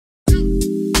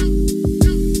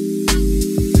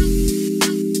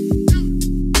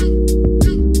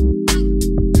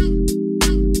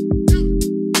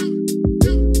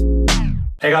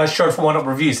guys, Gerald from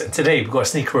Oneupreviewz, and today we've got a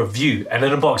sneaker review and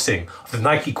an unboxing of the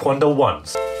Nike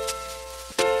KWONDO1s.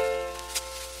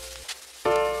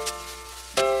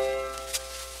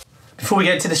 Before we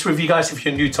get into this review, guys, if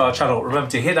you're new to our channel,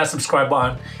 remember to hit that subscribe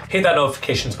button, hit that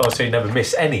notifications bell so you never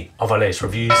miss any of our latest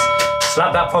reviews.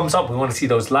 Slap that thumbs up, we want to see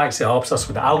those likes, it helps us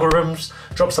with the algorithms.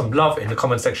 Drop some love in the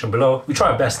comment section below. We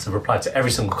try our best to reply to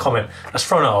every single comment that's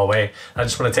thrown our way. I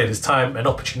just want to take this time and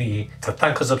opportunity to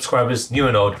thank our subscribers, new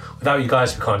and old. Without you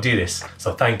guys, we can't do this,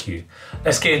 so thank you.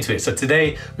 Let's get into it. So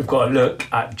today, we've got a look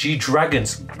at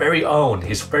G-Dragon's very own,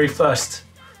 his very first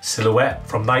silhouette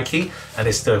from Nike, and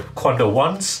it's the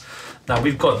KWONDO1s. Now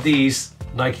we've got these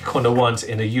Nike KWONDO1s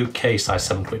in the UK size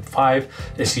 7.5,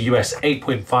 it's a US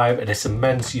 8.5, and it's a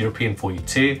men's European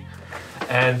 42.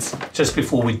 And just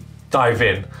before we dive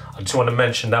in, I just want to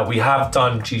mention that we have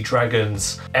done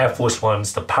G-Dragon's Air Force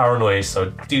Ones, the Paranoid, so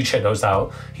do check those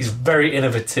out. He's very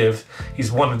innovative. He's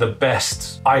one of the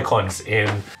best icons in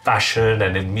fashion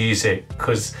and in music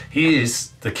because he is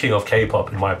the king of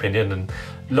K-pop in my opinion, and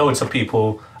loads of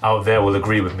people out there will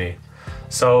agree with me.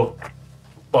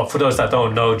 But for those that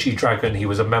don't know, G-Dragon, he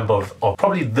was a member of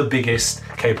probably the biggest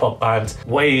K-pop band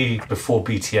way before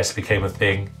BTS became a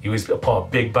thing. He was a part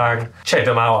of Big Bang. Check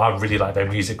them out, I really liked their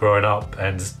music growing up.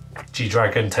 And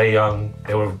G-Dragon, Taeyang,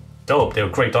 they were dope, they were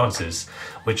great dancers,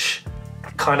 which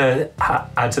kind of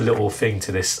adds a little thing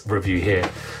to this review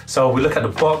here. So we look at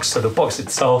the box. So the box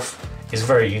itself is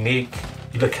very unique.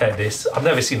 You look at this, I've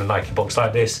never seen a Nike box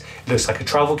like this. It looks like a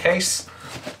travel case.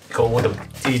 You got all the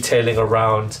detailing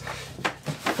around.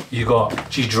 You got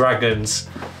G-Dragon's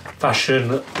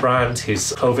fashion brand,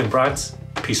 his clothing brand,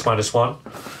 PEACEMINUSONE,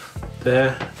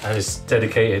 there, and it's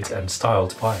dedicated and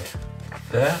styled by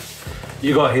there.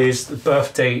 You got his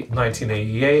birth date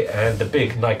 1988 and the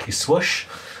big Nike swoosh.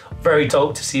 Very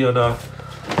dope to see on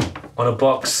a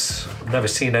box. I've never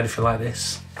seen anything like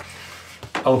this.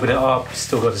 Open it up,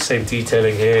 still got the same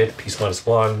detailing here,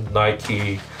 PEACEMINUSONE,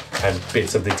 Nike, and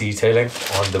bits of the detailing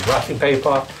on the wrapping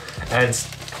paper. And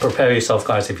prepare yourself,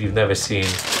 guys, if you've never seen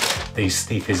these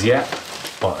sneakers yet,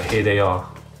 but here they are.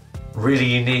 Really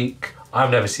unique.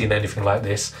 I've never seen anything like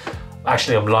this.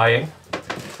 Actually, I'm lying.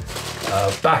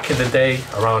 Back in the day,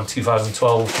 around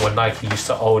 2012, when Nike used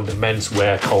to own the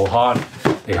menswear cohort,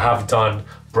 they have done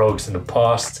brogues in the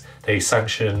past. They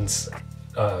sanctioned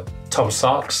Tom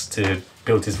Sachs to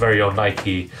build his very own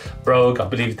Nike brogue. I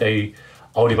believe they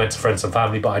only went to friends and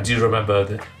family, but I do remember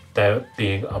that there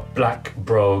being a black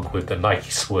brogue with the Nike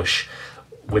swoosh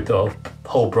with the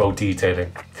whole brogue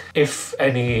detailing. If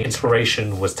any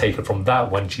inspiration was taken from that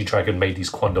when G-Dragon made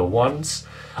these KWONDO1s,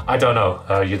 I don't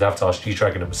know, you'd have to ask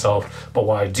G-Dragon himself, but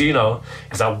what I do know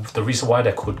is that the reason why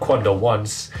they're called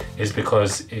KWONDO1s is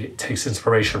because it takes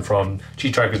inspiration from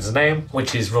G-Dragon's name,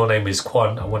 which his real name is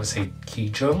Kwon, I want to say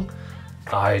Ki-jung.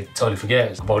 I totally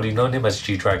forget, I've already known him as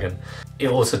G-Dragon. It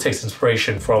also takes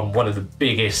inspiration from one of the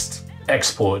biggest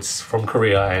exports from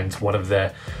Korea and one of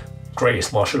their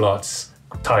greatest martial arts,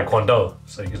 Taekwondo.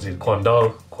 So you can see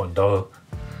Kwon-do,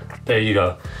 there you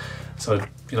go. So,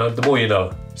 you know, the more you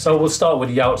know. So we'll start with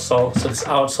the outsole. So this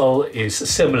outsole is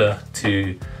similar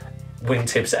to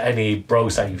wingtips at any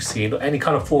brogues that you've seen, or any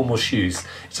kind of formal shoes.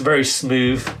 It's a very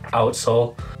smooth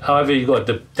outsole. However, you got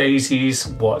the daisies,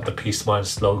 what the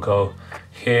PEACEMINUS logo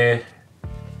here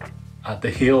at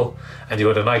the heel, and you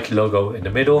got the Nike logo in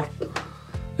the middle.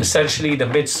 Essentially, the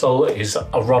midsole is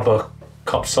a rubber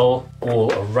cup sole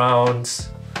all around,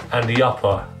 and the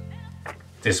upper,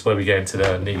 this is where we get into the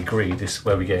nitty-gritty, this is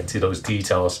where we get into those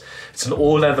details. It's an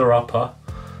all-leather upper.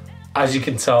 As you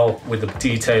can tell with the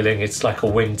detailing, it's like a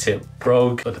wingtip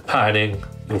brogue, but the patterning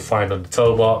you'll find on the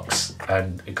toe box,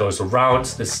 and it goes around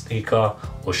the sneaker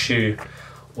or shoe,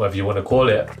 whatever you want to call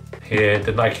it. Here,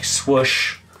 the Nike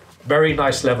swoosh, very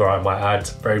nice leather, I might add,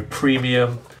 very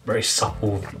premium, very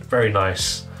supple, very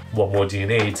nice. What more do you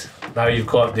need? Now you've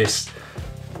got this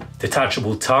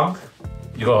detachable tongue.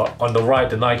 You got on the right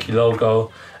the Nike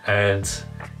logo, and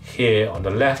here on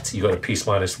the left you got the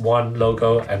PEACEMINUSONE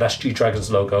logo, and that's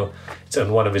G-Dragon's logo. It's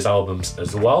on one of his albums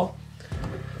as well.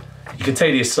 You can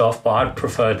take these off, but I'd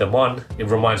prefer them on. It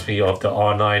reminds me of the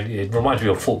R9. It reminds me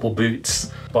of football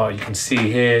boots. But you can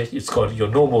see here, it's got your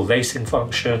normal lacing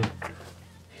function.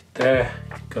 There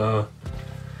you go.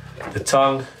 The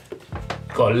tongue,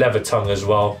 got a leather tongue as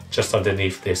well, just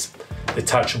underneath this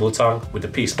detachable tongue with the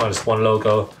PEACEMINUSONE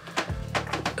logo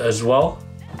as well.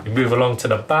 You move along to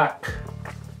the back,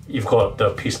 you've got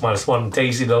the PEACEMINUSONE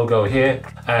daisy logo here,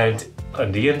 and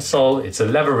on the insole, it's a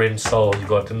leather insole. You've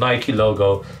got the Nike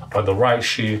logo on the right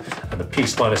shoe and the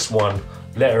PEACEMINUSONE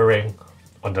lettering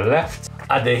on the left.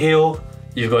 At the heel,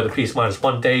 you've got the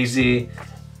PEACEMINUSONE daisy,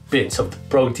 bits of the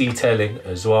brogue detailing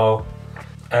as well.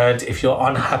 And if you're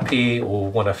unhappy or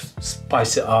want to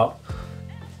spice it up,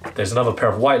 there's another pair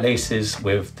of white laces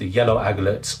with the yellow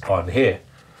aglets on here.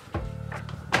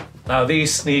 Now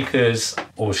these sneakers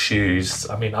or shoes,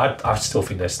 I mean, I still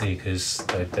think they're sneakers.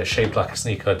 They're shaped like a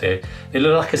sneaker. They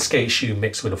look like a skate shoe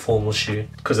mixed with a formal shoe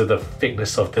because of the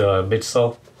thickness of the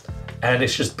midsole. And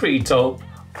it's just pretty dope.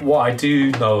 What I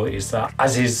do know is that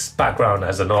as his background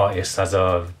as an artist, as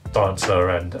a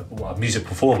dancer and a music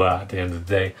performer at the end of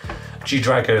the day,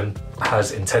 G-Dragon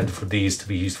has intended for these to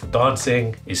be used for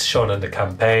dancing. It's shown in the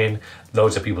campaign.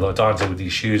 Loads of people are dancing with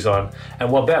these shoes on.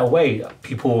 And what better way?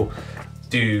 People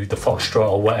do the foxtrot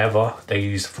or whatever, they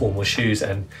use formal shoes,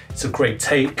 and it's a great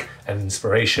take and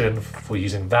inspiration for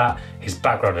using that. His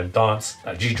background in dance,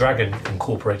 G-Dragon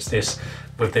incorporates this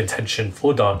with the intention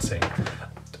for dancing.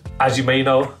 As you may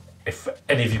know, if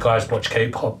any of you guys watch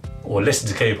K-pop or listen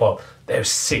to K-pop, they're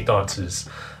sick dancers.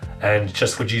 And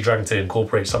just for G-Dragon to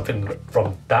incorporate something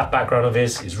from that background of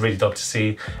his is really dope to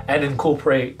see, and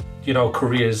incorporate, you know,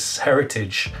 Korea's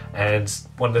heritage and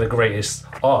one of the greatest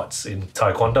arts in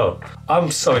Taekwondo.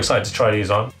 I'm so excited to try these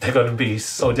on. They're going to be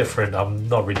so different. I'm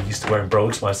not really used to wearing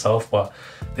brogues myself, but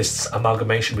this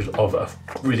amalgamation of a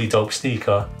really dope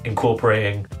sneaker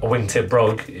incorporating a wingtip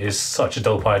brogue is such a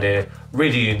dope idea.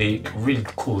 Really unique, really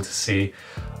cool to see.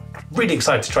 Really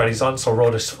excited to try these on, so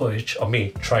roll this footage of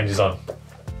me trying these on.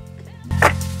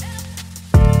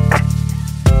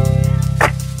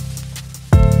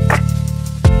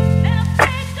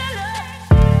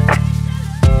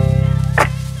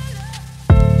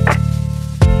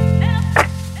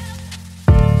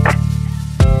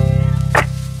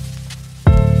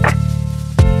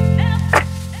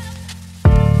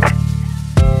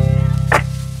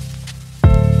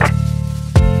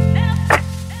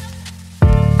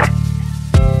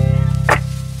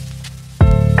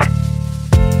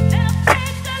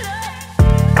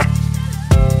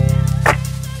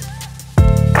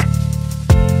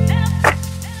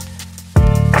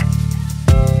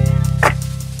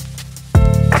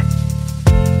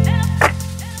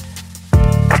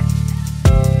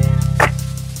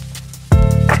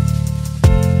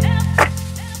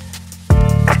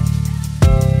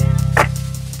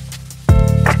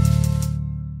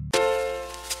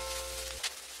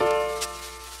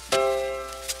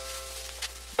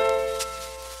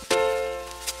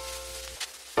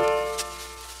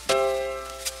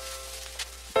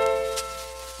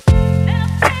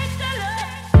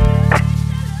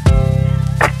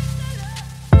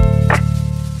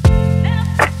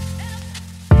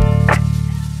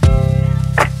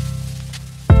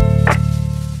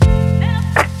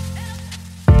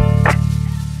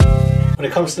 When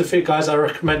it comes to the fit, guys, I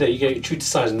recommend that you get your true to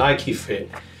size Nike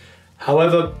fit.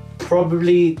 However,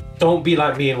 probably don't be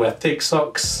like me and wear thick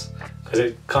socks, because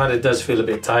it kind of does feel a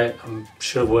bit tight. I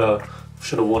should have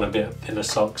worn a bit thinner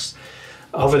socks.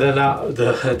 Other than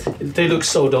that, they look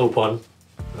so dope on.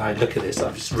 Like, look at this,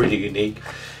 it's really unique.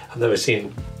 I've never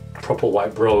seen proper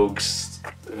white brogues,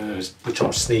 which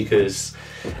are sneakers.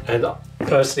 And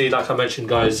personally, like I mentioned,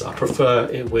 guys, I prefer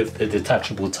it with the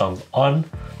detachable tongue on.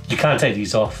 You can take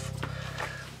these off,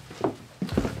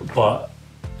 but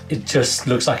it just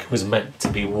looks like it was meant to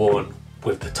be worn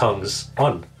with the tongues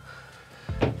on.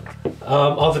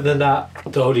 Other than that,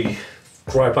 the only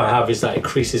gripe I have is that it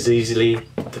creases easily.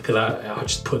 Look at that, I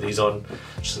just put these on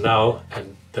just now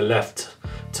and the left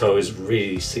toe is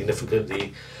really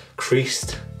significantly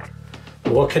creased.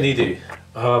 But what can you do?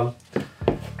 I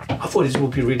thought these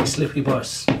would be really slippy, but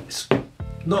it's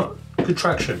not good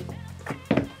traction.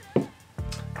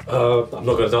 I'm not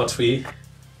going to dance for you,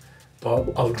 but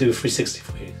I'll do a 360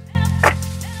 for you.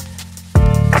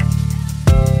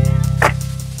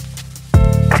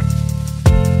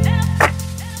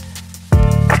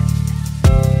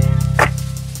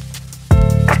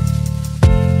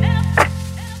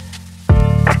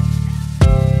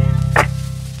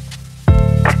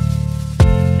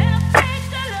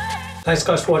 Thanks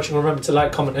guys for watching. Remember to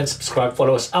like, comment and subscribe.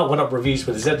 Follow us at Oneupreviewz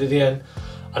with a Z at the end.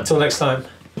 Until next time,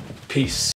 peace.